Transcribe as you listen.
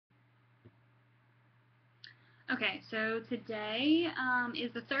Okay, so today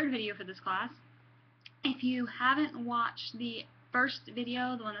is the third video for this class. If you haven't watched the first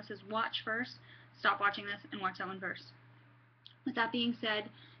video, the one that says watch first, stop watching this and watch that one first. With that being said,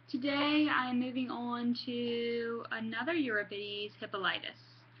 today I'm moving on to another Euripides, Hippolytus.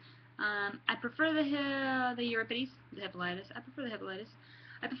 I prefer the Euripides, the Hippolytus. I prefer the Hippolytus.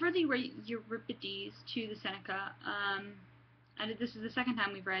 I prefer the Euripides to the Seneca. This is the second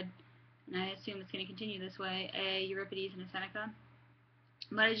time we've read, and I assume it's going to continue this way, a Euripides and a Seneca.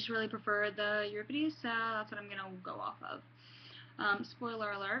 But I just really prefer the Euripides, so that's what I'm going to go off of.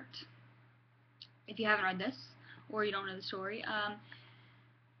 Spoiler alert, if you haven't read this, or you don't know the story,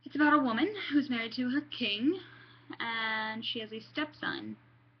 it's about a woman who's married to her king, and she has a stepson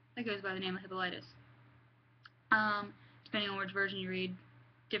that goes by the name of Hippolytus. Depending on which version you read,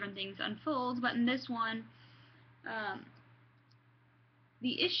 different things unfold, but in this one,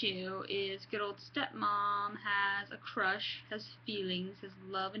 the issue is good old stepmom has a crush, has feelings, has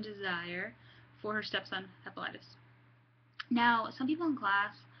love and desire for her stepson Hippolytus. Now, some people in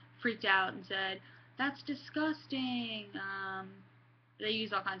class freaked out and said, "That's disgusting." They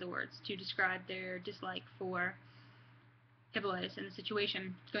use all kinds of words to describe their dislike for Hippolytus and the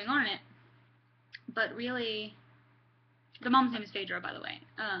situation going on in it. But really, the mom's name is Phaedra, by the way.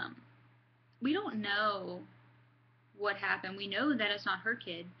 We don't know what happened. We know that it's not her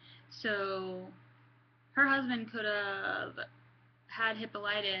kid, so her husband could have had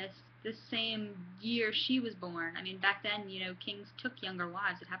Hippolytus the same year she was born. I mean, back then, you know, kings took younger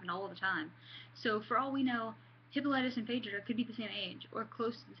wives. It happened all the time. So for all we know, Hippolytus and Phaedra could be the same age, or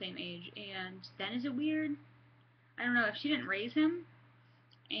close to the same age, and then is it weird? I don't know, if she didn't raise him,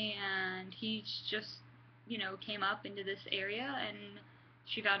 and he just, you know, came up into this area, and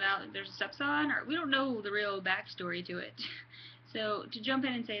she found out there's a stepson, or we don't know the real backstory to it. So to jump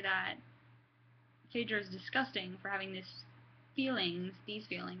in and say that Phaedra is disgusting for having these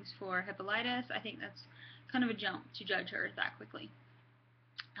feelings for Hippolytus, I think that's kind of a jump to judge her that quickly.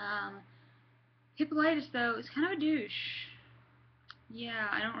 Hippolytus, though, is kind of a douche. Yeah,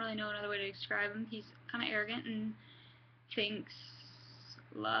 I don't really know another way to describe him. He's kind of arrogant and thinks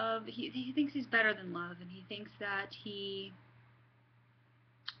love, he thinks he's better than love, and he thinks that he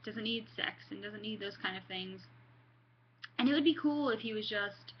doesn't need sex and doesn't need those kind of things. And it would be cool if he was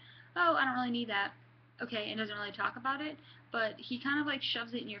just, "Oh, I don't really need that," okay, and doesn't really talk about it, but he kind of like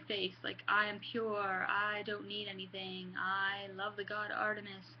shoves it in your face, like, "I am pure, I don't need anything, I love the god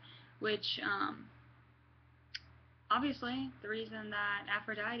Artemis," which, obviously, the reason that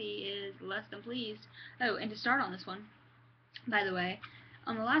Aphrodite is less than pleased. Oh, and to start on this one, by the way,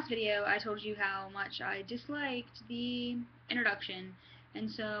 on the last video I told you how much I disliked the introduction, and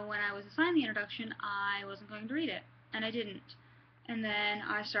so when I was assigned the introduction, I wasn't going to read it, and I didn't. And then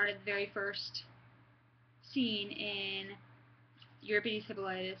I started the very first scene in Euripides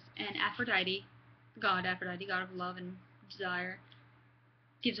Hippolytus, and Aphrodite, god Aphrodite, god of love and desire,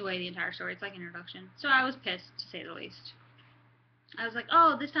 gives away the entire story. It's like an introduction. So I was pissed, to say the least. I was like,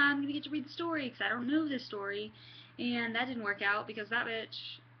 "Oh, this time I'm going to get to read the story, because I don't know this story," and that didn't work out, because that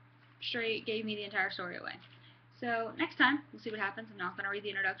bitch straight gave me the entire story away. So next time, we'll see what happens. I'm not going to read the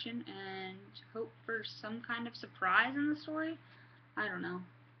introduction and hope for some kind of surprise in the story. I don't know.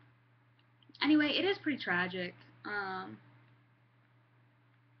 Anyway, it is pretty tragic.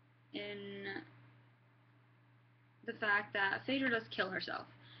 In the fact that Phaedra does kill herself.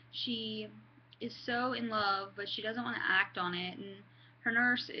 She is so in love, but she doesn't want to act on it, and her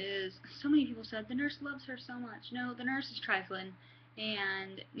nurse is, so many people said, the nurse loves her so much. No, the nurse is trifling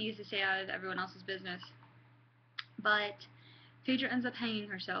and needs to stay out of everyone else's business. But Phaedra ends up hanging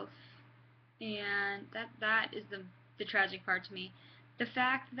herself, and that is the tragic part to me. The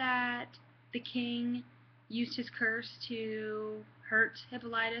fact that the king used his curse to hurt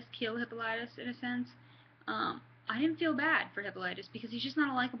Hippolytus, kill Hippolytus in a sense, I didn't feel bad for Hippolytus, because he's just not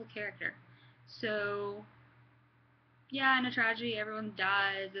a likable character. So, yeah, in a tragedy, everyone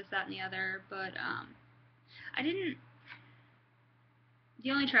dies, this, that, and the other, but,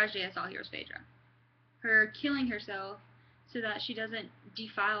 the only tragedy I saw here was Phaedra. Her killing herself so that she doesn't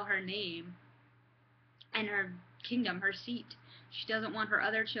defile her name and her kingdom, her seat. She doesn't want her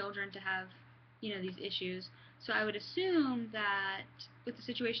other children to have, you know, these issues. So I would assume that with the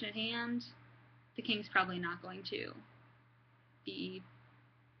situation at hand, the king's probably not going to be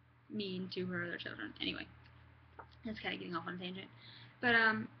mean to her other children. Anyway, that's kind of getting off on a tangent. But,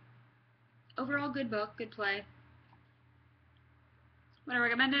 overall, good book, good play. Would I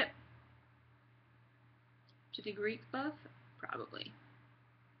recommend it to the Greek buff? Probably.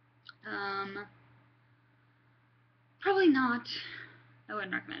 Probably not. I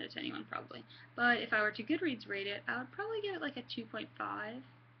wouldn't recommend it to anyone probably. But if I were to Goodreads rate it, I would probably give it like a 2.5,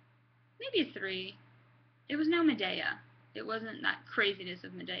 maybe a 3. It was no Medea. It wasn't that craziness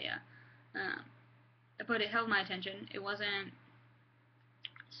of Medea. But it held my attention. It wasn't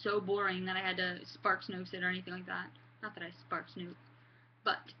so boring that I had to Sparks Notes it or anything like that. Not that I Sparks Note,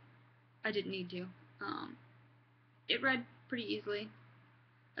 but I didn't need to. It read pretty easily.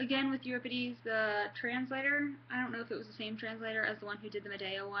 Again, with Euripides, the translator, I don't know if it was the same translator as the one who did the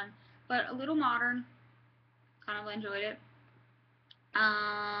Medea one, but a little modern. Kind of enjoyed it.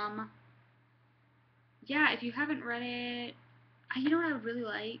 Yeah, if you haven't read it, you know what I would really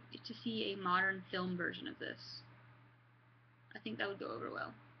like to see a modern film version of this. I think that would go over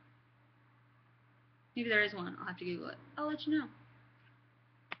well. Maybe there is one. I'll have to Google it. I'll let you know.